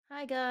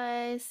Hi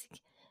guys.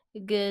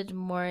 Good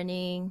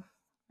morning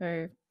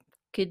or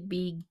could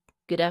be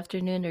good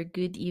afternoon or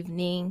good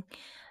evening.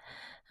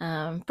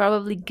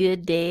 Probably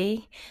good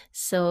day.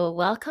 So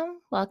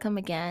welcome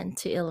again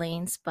to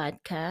Elaine's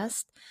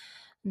podcast.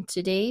 And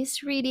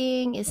today's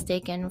reading is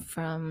taken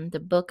from the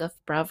book of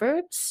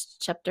Proverbs,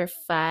 chapter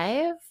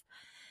 5,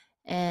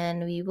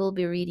 and we will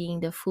be reading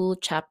the full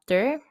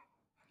chapter.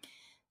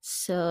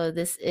 So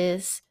this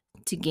is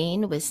to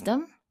gain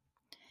wisdom,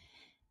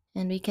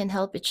 and we can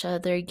help each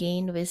other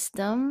gain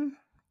wisdom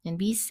and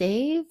be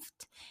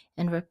saved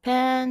and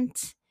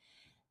repent,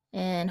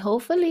 and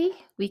hopefully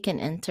we can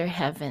enter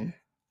heaven.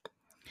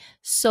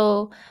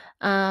 So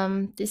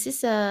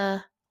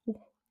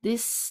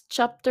this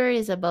chapter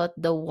is about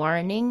the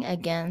warning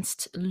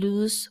against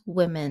loose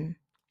women.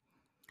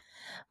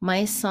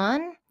 My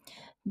son,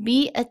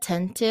 be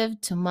attentive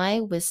to my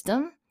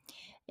wisdom,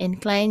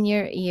 incline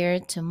your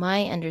ear to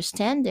my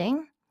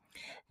understanding,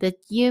 that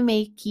you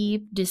may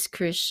keep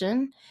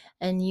discretion,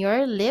 and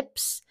your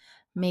lips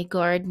may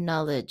guard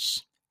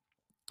knowledge.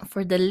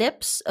 For the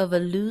lips of a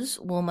loose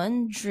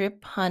woman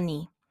drip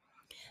honey,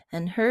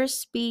 and her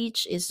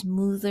speech is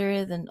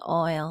smoother than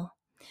oil.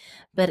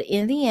 But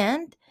in the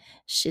end,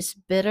 she's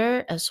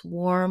bitter as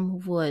warm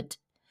wood,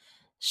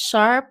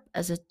 sharp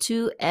as a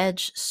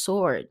two-edged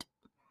sword.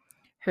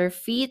 Her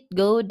feet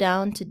go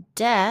down to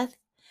death,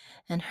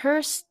 and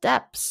her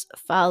steps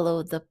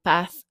follow the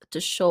path to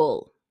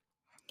Sheol.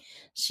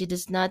 She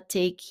does not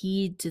take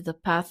heed to the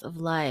path of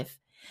life.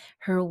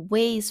 Her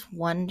ways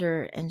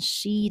wander, and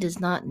she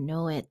does not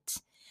know it.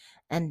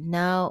 And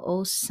now,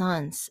 O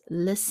sons,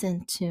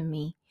 listen to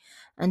me,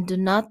 and do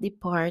not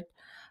depart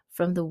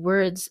from the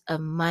words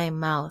of my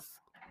mouth.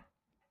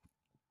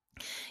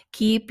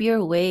 Keep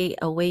your way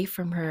away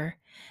from her,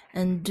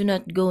 and do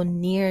not go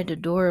near the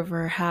door of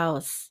her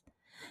house,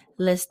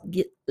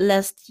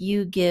 lest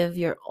you give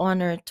your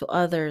honor to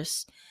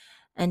others,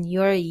 and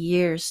your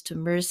years to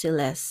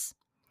merciless,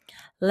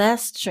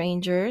 lest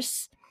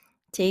strangers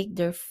take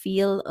their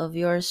fill of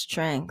your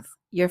strength,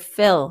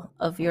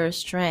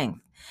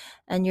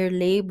 and your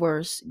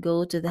labors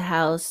go to the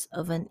house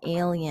of an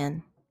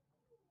alien.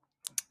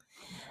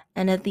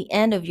 And at the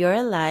end of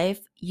your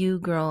life, you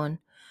groan,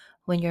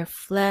 when your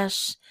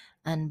flesh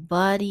and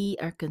body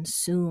are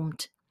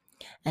consumed,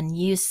 and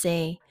you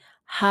say,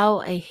 how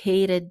I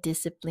hated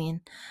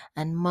discipline,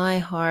 and my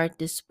heart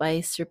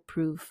despised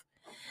reproof.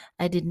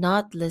 I did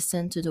not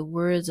listen to the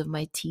words of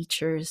my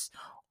teachers,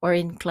 or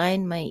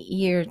incline my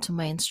ear to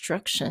my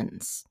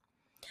instructions.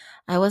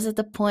 I was at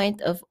the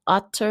point of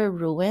utter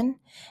ruin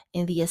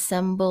in the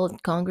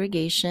assembled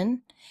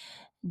congregation.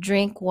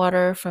 Drink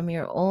water from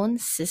your own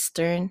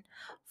cistern,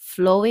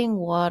 flowing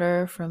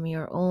water from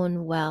your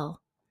own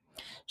well.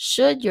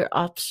 Should your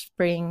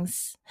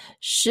offsprings,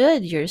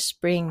 should your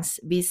springs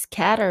be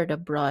scattered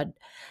abroad,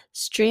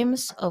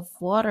 streams of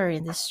water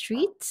in the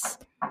streets,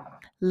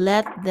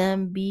 let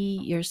them be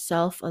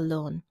yourself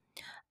alone,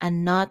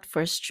 and not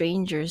for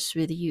strangers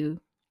with you.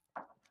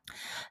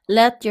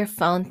 Let your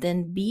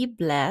fountain be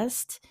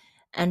blessed,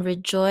 and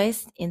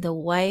rejoice in the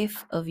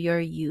wife of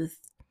your youth,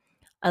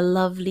 a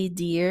lovely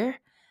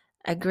deer,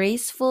 a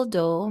graceful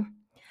doe.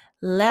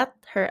 Let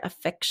her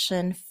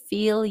affection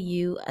fill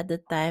you at the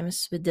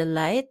times with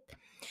delight.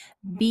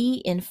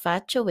 Be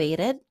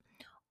infatuated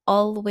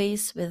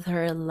always with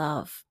her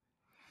love.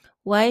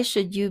 Why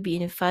should you be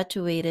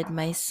infatuated,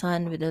 my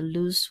son, with a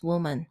loose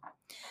woman,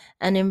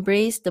 and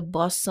embrace the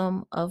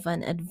bosom of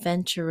an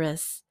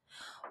adventuress?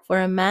 For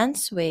a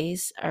man's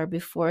ways are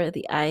before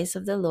the eyes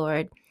of the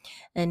Lord,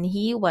 and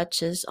he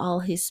watches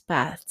all his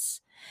paths.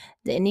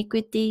 The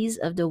iniquities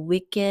of the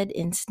wicked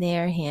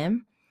ensnare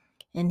him,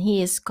 and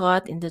he is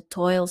caught in the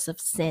toils of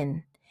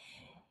sin.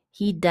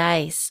 He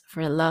dies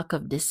for lack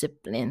of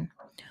discipline.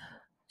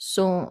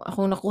 So,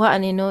 akong nakuha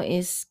nino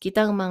is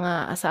kitang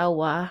mga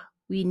asawa,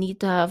 we need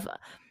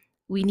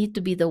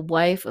to be the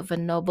wife of a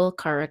noble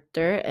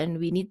character, and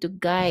we need to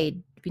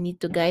guide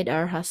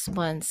our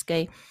husbands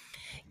kay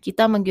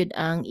kita man gyud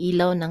ang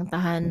ilaw ng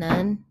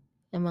tahanan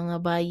ng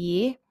mga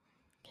bayi,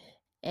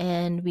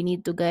 and we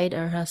need to guide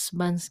our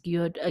husbands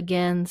gyud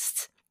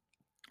against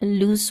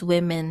loose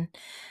women.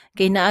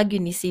 Kay naagyo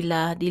ni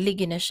sila, dili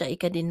gyud na siya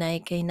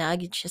ika-deny kay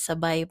naagyo siya sa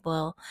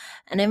Bible.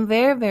 And I'm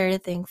very,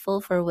 very thankful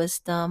for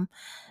wisdom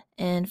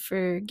and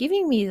for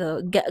giving me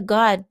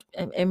God.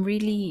 I'm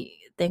really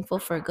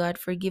thankful for God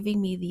for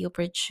giving me the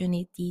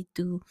opportunity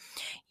to,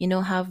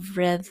 have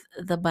read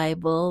the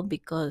Bible,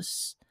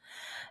 because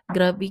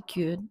grabe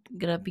gyud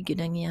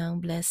ang iyang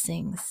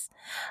blessings.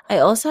 I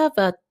also have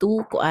a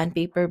two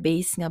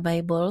paper-based nga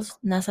Bibles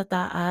nasa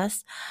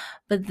taas.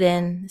 But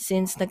then,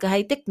 since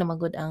nagka-high-tech na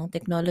magud ang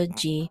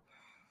technology,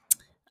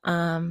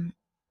 um,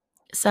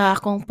 sa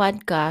akong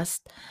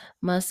podcast,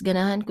 mas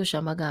ganahan ko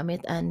siya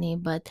magamit ani,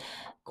 but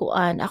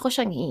ako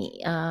siyang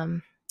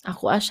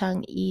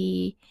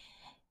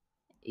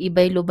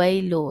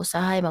ibaylo-baylo.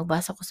 Usahay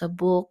magbasa ko sa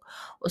book,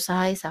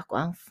 usahay sa ako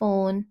ang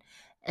phone,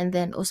 and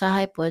then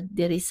usahay pod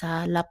diri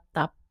sa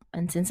laptop.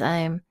 And since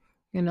I'm,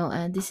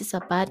 this is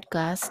a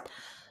podcast,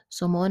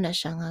 So mo na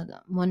siya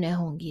nga mo na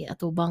akong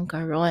giatubang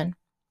karon.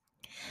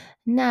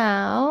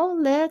 Now,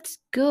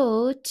 let's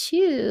go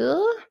to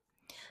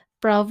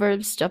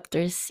Proverbs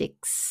chapter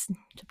 6.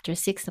 Chapter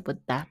 6 na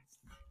punta.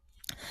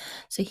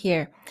 So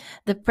here,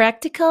 the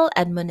practical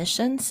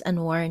admonitions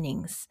and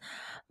warnings.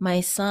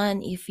 My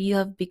son, if you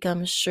have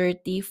become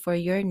surety for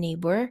your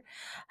neighbor,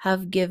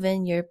 have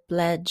given your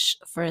pledge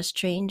for a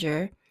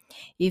stranger,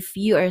 if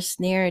you are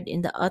snared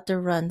in the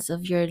utterance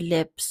of your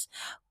lips,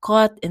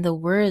 caught in the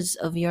words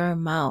of your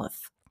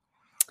mouth,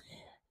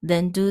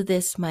 then do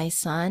this, my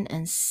son,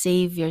 and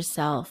save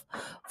yourself,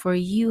 for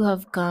you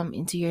have come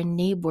into your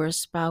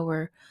neighbor's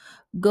power.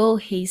 Go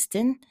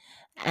hasten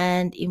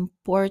and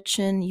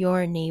importune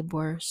your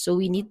neighbor. So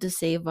we need to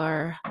save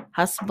our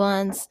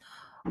husbands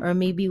or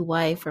maybe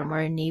wife from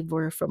our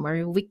neighbor, from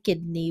our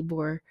wicked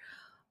neighbor.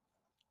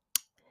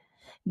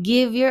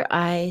 Give your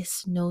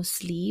eyes no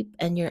sleep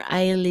and your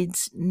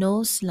eyelids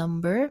no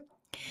slumber.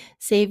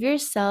 Save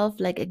yourself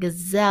like a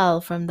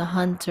gazelle from the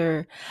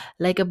hunter,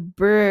 like a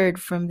bird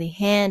from the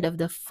hand of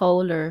the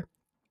fowler.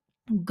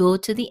 Go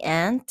to the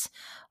ant,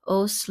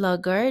 O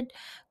sluggard,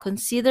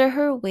 consider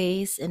her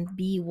ways and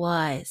be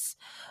wise.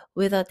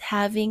 Without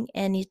having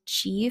any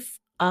chief,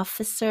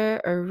 officer,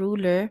 or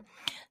ruler,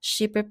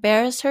 she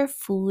prepares her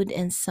food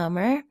in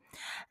summer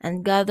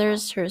and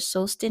gathers her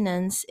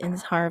sustenance in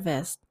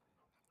harvest.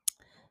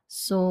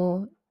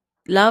 So,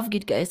 love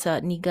gid kay sa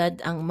ni God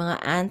ang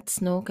mga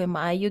ants no kay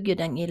maayo gyud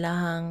ang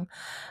ilahang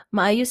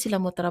maayo sila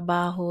mo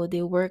trabaho,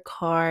 they work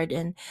hard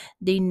and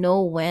they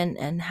know when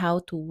and how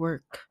to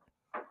work.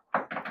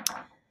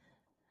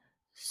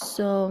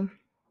 So,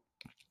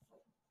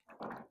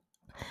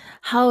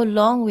 how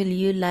long will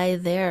you lie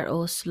there,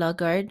 O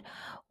sluggard?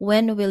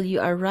 When will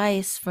you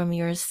arise from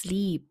your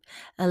sleep?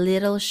 A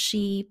little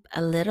sheep,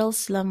 a little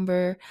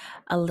slumber,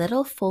 a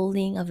little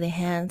folding of the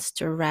hands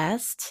to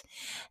rest,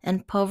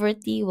 and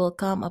poverty will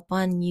come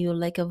upon you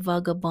like a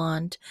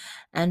vagabond,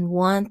 and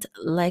want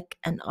like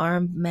an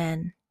armed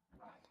man.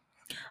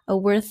 A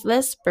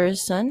worthless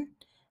person,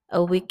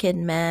 a wicked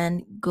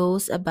man,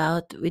 goes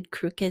about with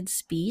crooked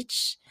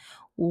speech,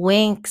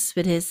 winks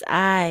with his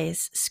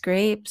eyes,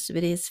 scrapes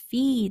with his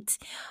feet,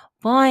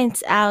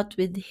 points out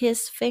with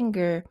his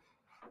finger,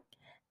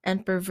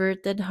 and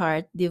perverted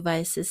heart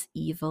devises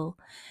evil,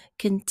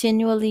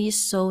 continually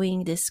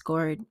sowing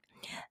discord.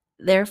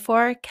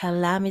 Therefore,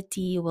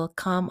 calamity will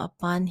come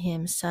upon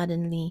him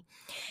suddenly.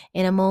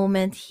 In a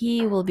moment,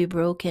 he will be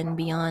broken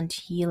beyond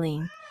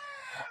healing.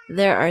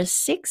 There are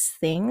 6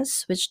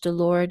 things which the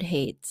Lord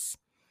hates.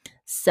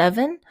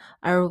 7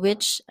 are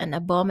which an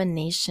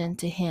abomination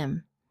to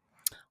him: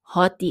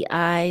 haughty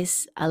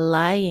eyes, a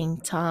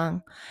lying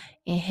tongue,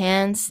 a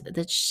hands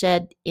that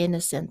shed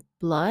innocent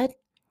blood,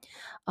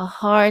 a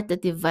heart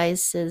that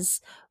devises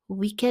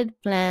wicked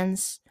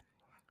plans,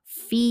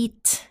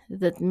 feet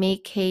that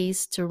make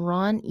haste to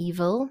run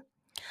evil,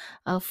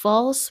 a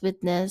false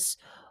witness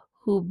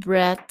who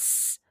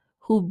breathes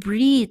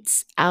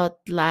out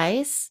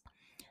lies,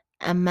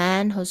 a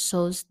man who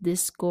sows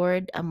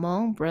discord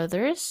among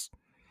brothers.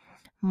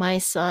 My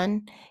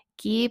son,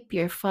 keep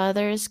your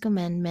father's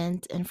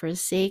commandment and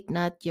forsake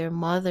not your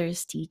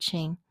mother's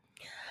teaching.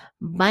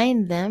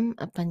 Bind them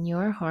upon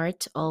your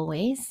heart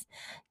always,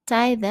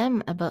 tie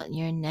them about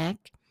your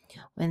neck.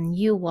 When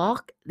you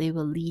walk, they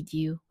will lead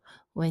you.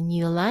 When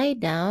you lie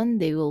down,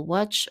 they will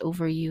watch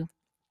over you.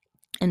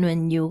 And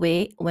when you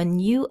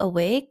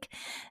awake,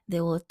 they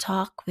will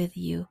talk with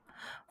you.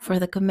 For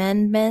the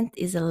commandment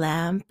is a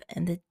lamp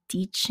and the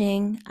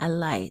teaching a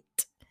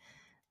light.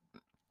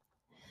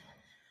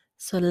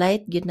 So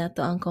light gid na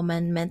to ang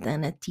commandment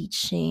and a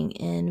teaching,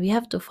 and we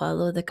have to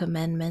follow the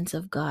commandments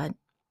of God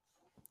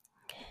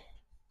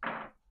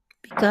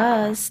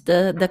because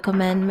the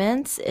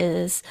commandments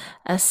is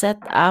a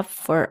set up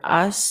for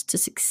us to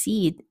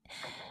succeed.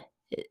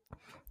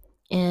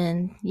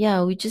 And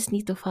yeah, we just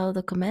need to follow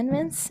the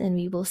commandments and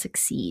we will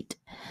succeed.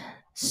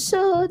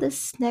 So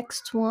this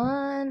next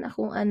one,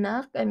 akong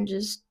anak, I'm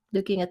just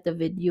looking at the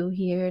video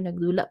here,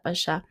 nagdula pa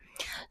siya.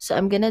 So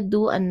I'm gonna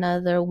do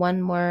another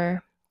one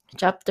more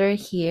chapter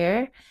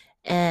here,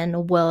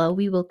 and well,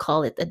 we will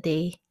call it a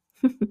day.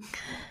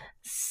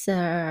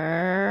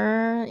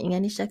 Sir,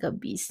 ingani siya ka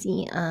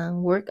busy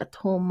ang work at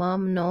home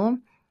mom, no?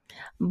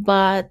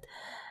 But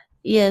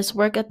yes,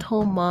 work at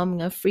home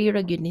mom nga free ra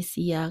gyud ni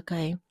siya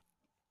kay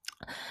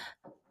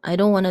I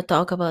don't want to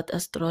talk about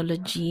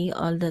astrology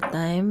all the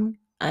time.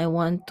 I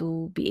want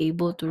to be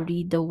able to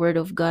read the word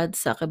of God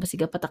sa kay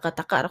basiga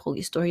pataka-taka ra kog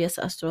istorya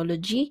sa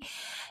astrology,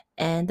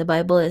 and the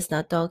Bible is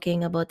not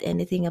talking about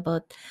anything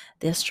about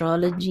the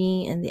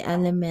astrology and the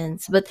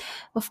elements. But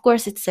of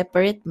course, it's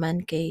separate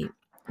man kay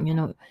you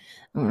know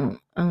ang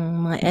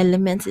mga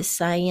elements is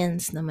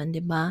science naman,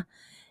 di ba?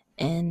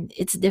 And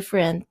it's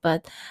different,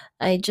 but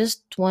I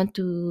just want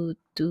to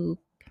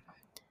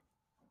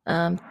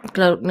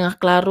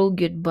klaro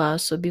gyud ba,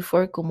 so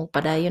before ko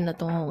padayon na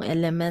tong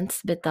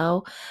elements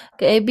bitaw,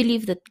 kay I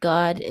believe that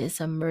God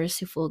is a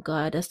merciful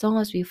God as long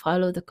as we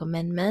follow the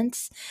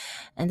commandments,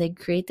 and the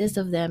greatest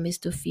of them is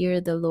to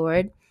fear the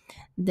Lord.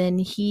 then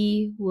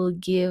He will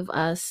give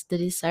us the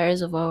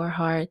desires of our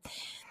heart.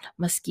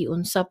 Maski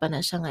unsa pa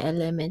na siya nga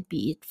element,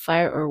 be it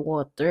fire or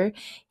water,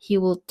 He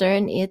will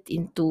turn it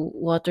into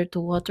water to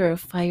water or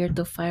fire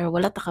to fire.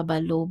 Wala ta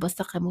kabalo,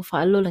 basta ka mo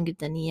follow lang gyud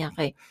na niya.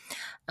 Kay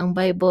ang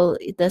Bible,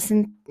 it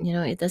doesn't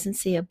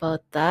say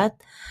about that.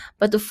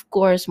 But of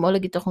course, mo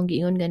lagi akong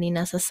giingon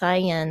ganina sa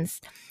science,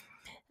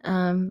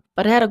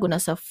 pareha ra gud na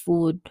sa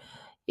food.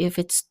 If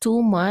it's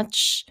too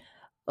much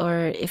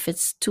or if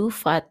it's too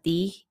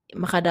fatty,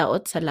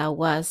 makadaot sa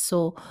lawas.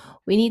 So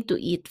we need to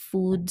eat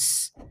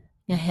foods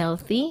nga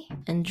healthy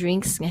and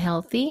drinks nga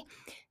healthy.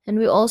 And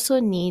we also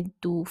need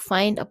to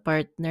find a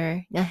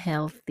partner nga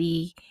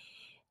healthy.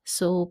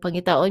 So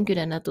pangitaon ko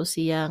na nato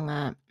siya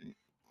nga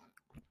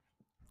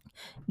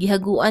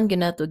gihaguan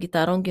gyud nato,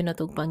 gitarong gyud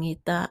nato og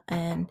pangita,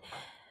 and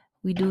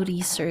we do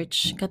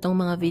research katong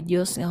mga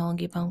videos nga akong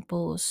gipang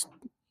post.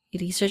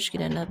 I-research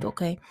gyud na nato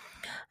kay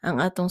ang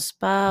atong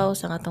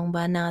spouse, ang atong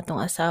bana, ang atong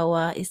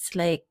asawa is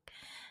like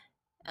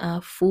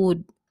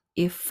food.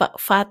 If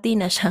fatty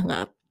na siya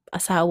nga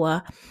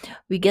asawa,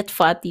 we get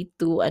fatty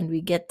too and we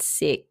get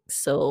sick.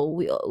 So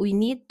we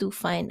need to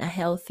find a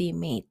healthy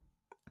mate.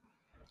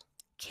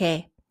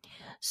 Okay.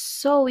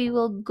 So we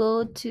will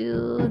go to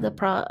the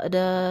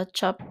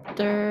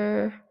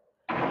chapter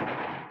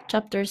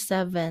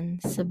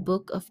 7 sa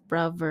book of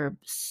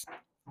Proverbs.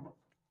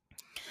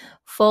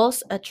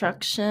 False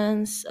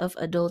attractions of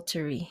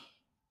adultery.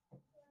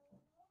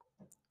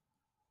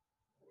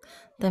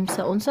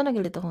 Sa unsa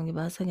nagalit akong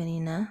gibasa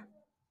ganina?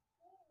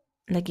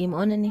 Lagi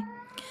mo na ni.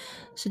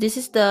 So this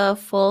is the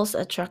false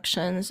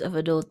attractions of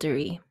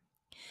adultery.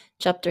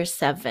 Chapter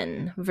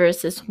 7,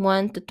 verses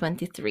 1 to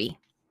 23.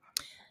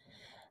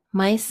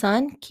 My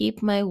son,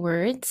 keep my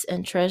words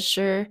and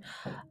treasure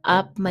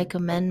up my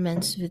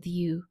commandments with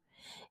you.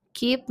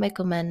 Keep my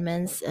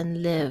commandments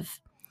and live.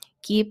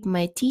 Keep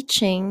my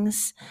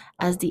teachings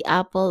as the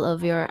apple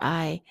of your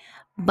eye.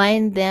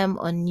 Bind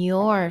them on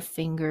your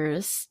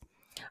fingers.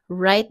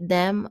 Write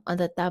them on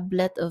the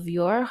tablet of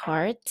your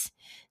heart.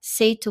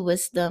 Say to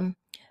wisdom,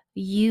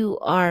 you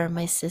are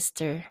my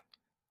sister.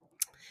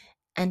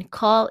 And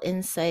call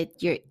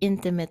insight your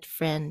intimate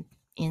friend,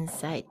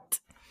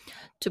 insight,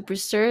 to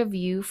preserve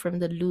you from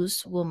the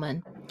loose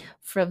woman,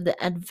 from the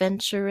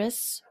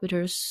adventuress with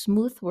her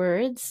smooth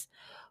words.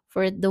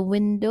 For at the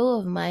window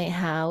of my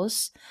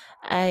house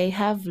I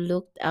have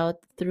looked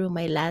out through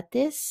my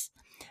lattice,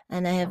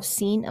 and I have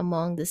seen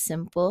among the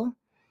simple,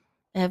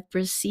 I have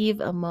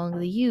perceived among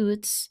the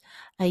youths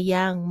a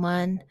young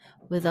man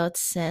without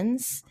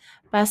sense,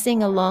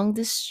 passing along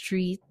the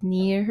street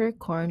near her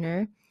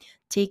corner,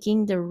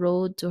 taking the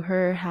road to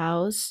her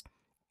house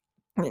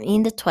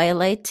in the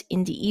twilight,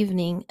 in the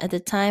evening, at the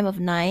time of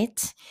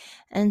night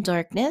and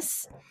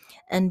darkness.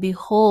 And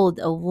behold,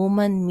 a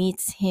woman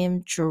meets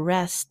him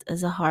dressed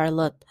as a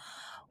harlot,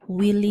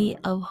 wily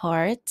of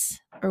heart.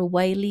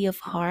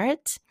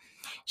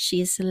 She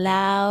is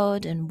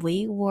loud and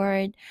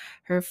wayward.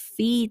 Her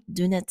feet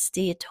do not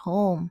stay at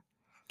home.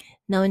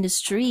 Now in the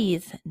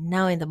street,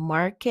 now in the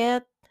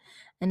market,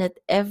 and at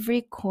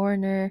every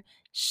corner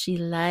she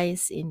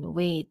lies in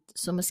wait.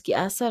 So maski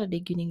asa ra di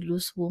gining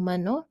loose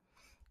woman, no?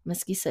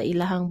 Maski sa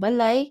ilahang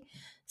balay,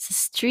 sa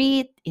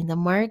street, in the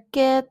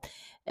market,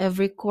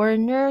 every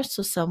corner,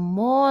 so sa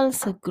mall,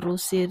 sa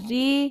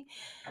grocery,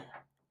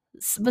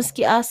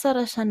 maski asa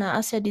ra siya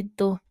naa siya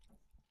didto.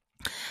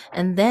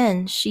 And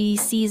then she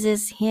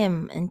seizes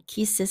him and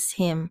kisses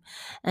him,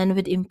 and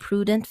with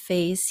imprudent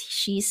face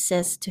she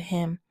says to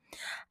him,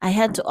 I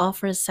had to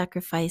offer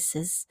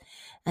sacrifices,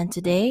 and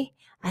today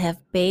I have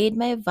paid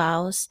my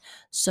vows,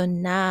 so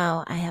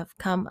now I have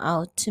come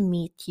out to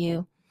meet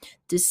you,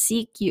 to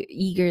seek you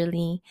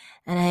eagerly,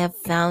 and I have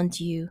found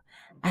you.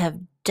 I have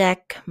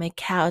decked my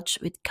couch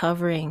with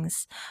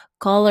coverings,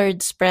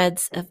 colored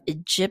spreads of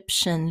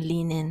Egyptian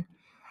linen.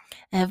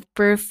 I have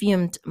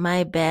perfumed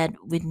my bed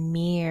with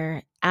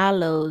myrrh,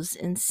 aloes,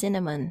 and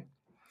cinnamon.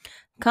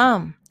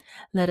 Come,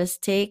 let us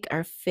take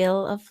our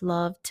fill of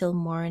love till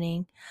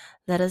morning.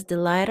 Let us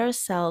delight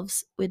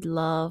ourselves with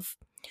love.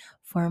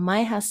 For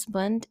my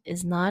husband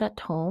is not at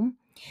home.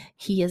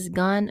 He has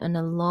gone on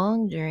a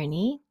long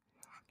journey.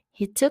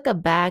 He took a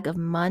bag of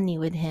money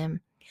with him.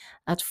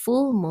 At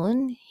full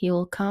moon, he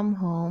will come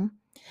home.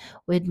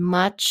 With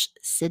much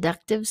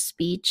seductive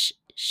speech,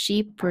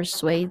 she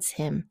persuades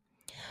him.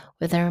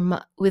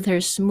 With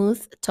her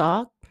smooth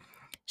talk,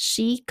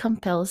 she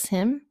compels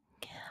him.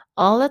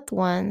 All at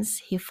once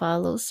he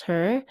follows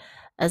her,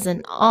 as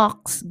an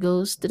ox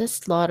goes to the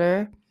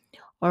slaughter,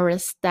 or a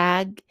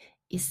stag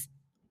is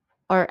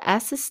or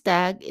as a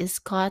stag is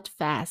caught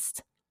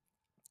fast,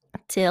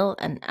 till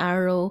an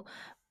arrow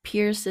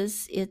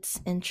pierces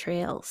its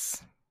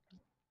entrails.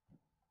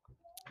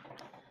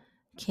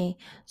 Okay,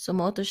 so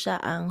mo to siya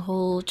ang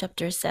whole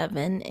chapter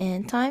 7,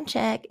 and time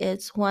check,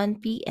 it's 1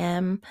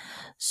 p.m.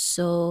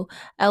 So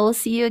I will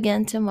see you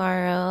again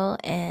tomorrow,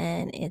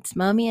 and it's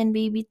mommy and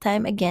baby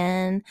time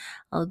again.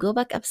 I'll go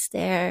back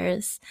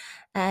upstairs.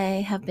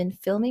 I have been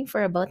filming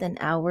for about an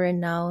hour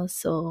now,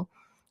 so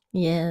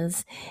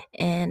Yes.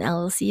 And I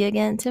will see you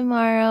again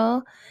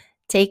tomorrow.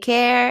 Take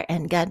care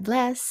and God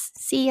bless.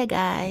 See ya,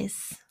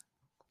 guys.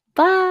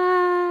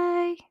 Bye.